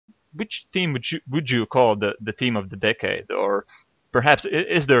which team would you call the team of the decade, or perhaps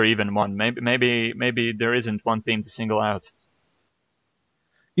is there even one? Maybe there isn't one team to single out.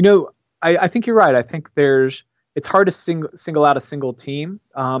 You know, I think you're right. I think it's hard to single out a single team.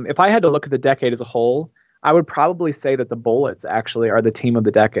 If I had to look at the decade as a whole, I would probably say that the Bullets actually are the team of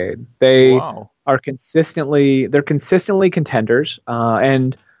the decade. Wow. They're consistently contenders,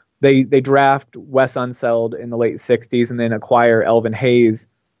 and they draft Wes Unseld in the late '60s and then acquire Elvin Hayes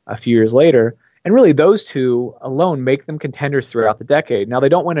a few years later. And really, those two alone make them contenders throughout the decade. Now, they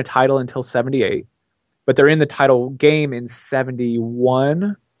don't win a title until '78, but they're in the title game in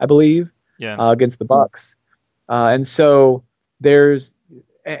 '71, I believe, Yeah. against the Bucks. And so there's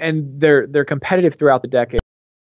and they're competitive throughout the decade.